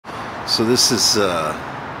So this is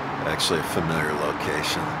actually a familiar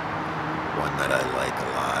location, one that I like a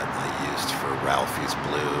lot. I used for Ralphie's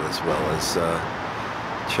Blue as well as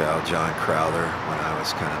Ciao, John Crowther when I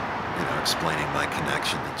was kind of, explaining my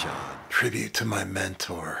connection to John. Tribute to my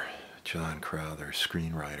mentor, John Crowther,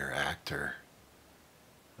 screenwriter, actor,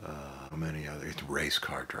 many other, race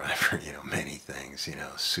car driver, many things,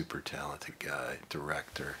 super talented guy,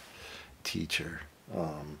 director, teacher.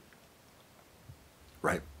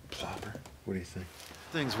 Right, Plopper? What do you think?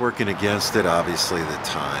 Things working against it, obviously the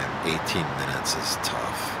time. 18 minutes is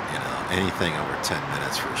tough, Anything over 10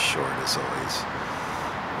 minutes for short is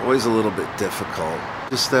always a little bit difficult.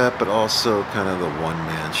 Just that, but also kind of the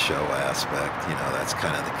one-man show aspect, that's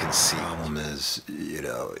kind of the conceit. The problem is,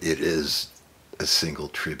 it is a single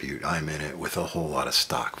tribute. I'm in it with a whole lot of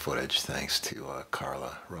stock footage, thanks to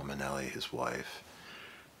Carla Romanelli, his wife,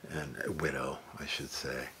 and widow, I should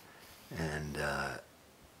say. And,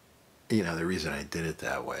 the reason I did it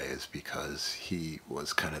that way is because he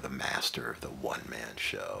was kind of the master of the one-man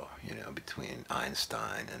show, between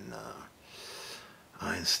Einstein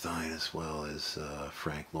as well as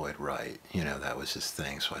Frank Lloyd Wright. That was his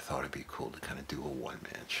thing, so I thought it'd be cool to kind of do a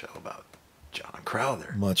one-man show about John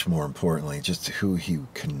Crowther. Much more importantly, just who he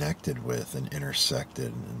connected with and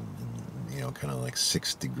intersected, and kind of like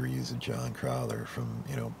 6 degrees of John Crowther, from,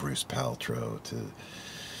 Bruce Paltrow to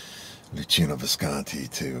Luciano Visconti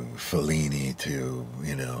to Fellini to,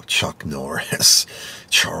 Chuck Norris,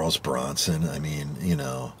 Charles Bronson. I mean,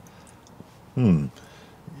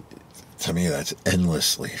 to me that's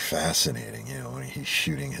endlessly fascinating, when he's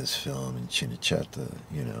shooting his film in Cinecittà,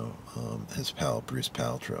 his pal Bruce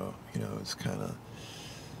Paltrow, is kind of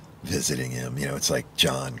visiting him. It's like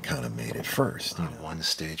John kind of made it first. One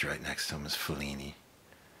stage right next to him is Fellini.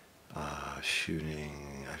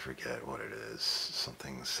 Shooting, I forget what it is,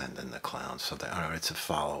 something Sending the Clowns, something, I don't know, it's a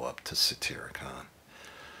follow-up to Satyricon.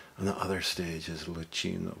 On the other stage is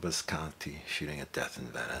Luciano Visconti shooting A Death in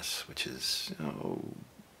Venice, which is,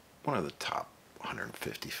 one of the top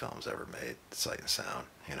 150 films ever made, sight and sound,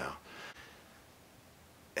 And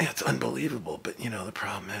it's unbelievable, but, the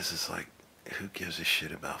problem is like, who gives a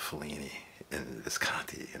shit about Fellini and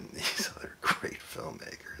Visconti and these other great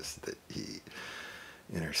filmmakers that he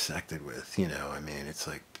intersected with, it's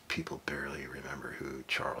like people barely remember who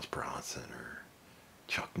Charles Bronson or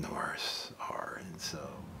Chuck Norris are, and so,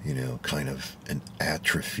 kind of an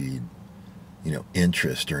atrophied,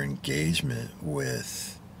 interest or engagement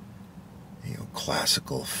with,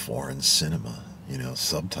 classical foreign cinema,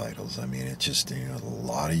 subtitles. I mean, it's just, a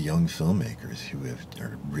lot of young filmmakers who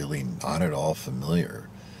are really not at all familiar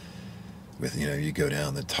with, you go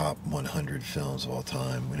down the top 100 films of all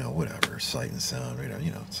time, whatever, sight and sound,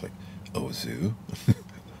 it's like Ozu,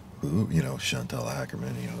 who, Chantal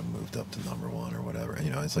Ackerman, moved up to #1 or whatever,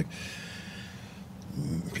 it's like,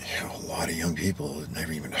 a lot of young people have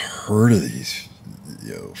never even heard of these,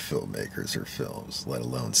 filmmakers or films, let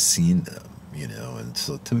alone seen them, and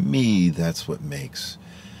so to me, that's what makes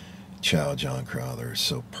Ciao, John Crowther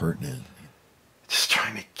so pertinent. Just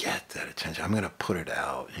trying to get that attention. I'm going to put it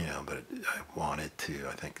out, but I wanted to.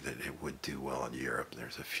 I think that it would do well in Europe.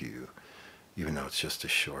 There's a few, even though it's just a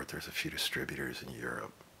short, there's a few distributors in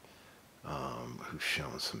Europe who've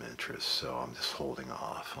shown some interest. So I'm just holding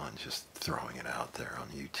off on just throwing it out there on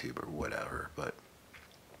YouTube or whatever. But,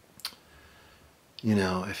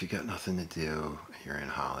 if you got nothing to do, you're in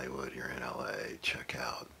Hollywood, you're in LA, check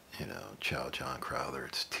out, Ciao, John Crowther.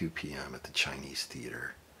 It's 2 p.m. at the Chinese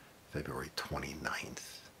Theater. February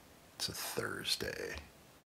 29th. It's a Thursday.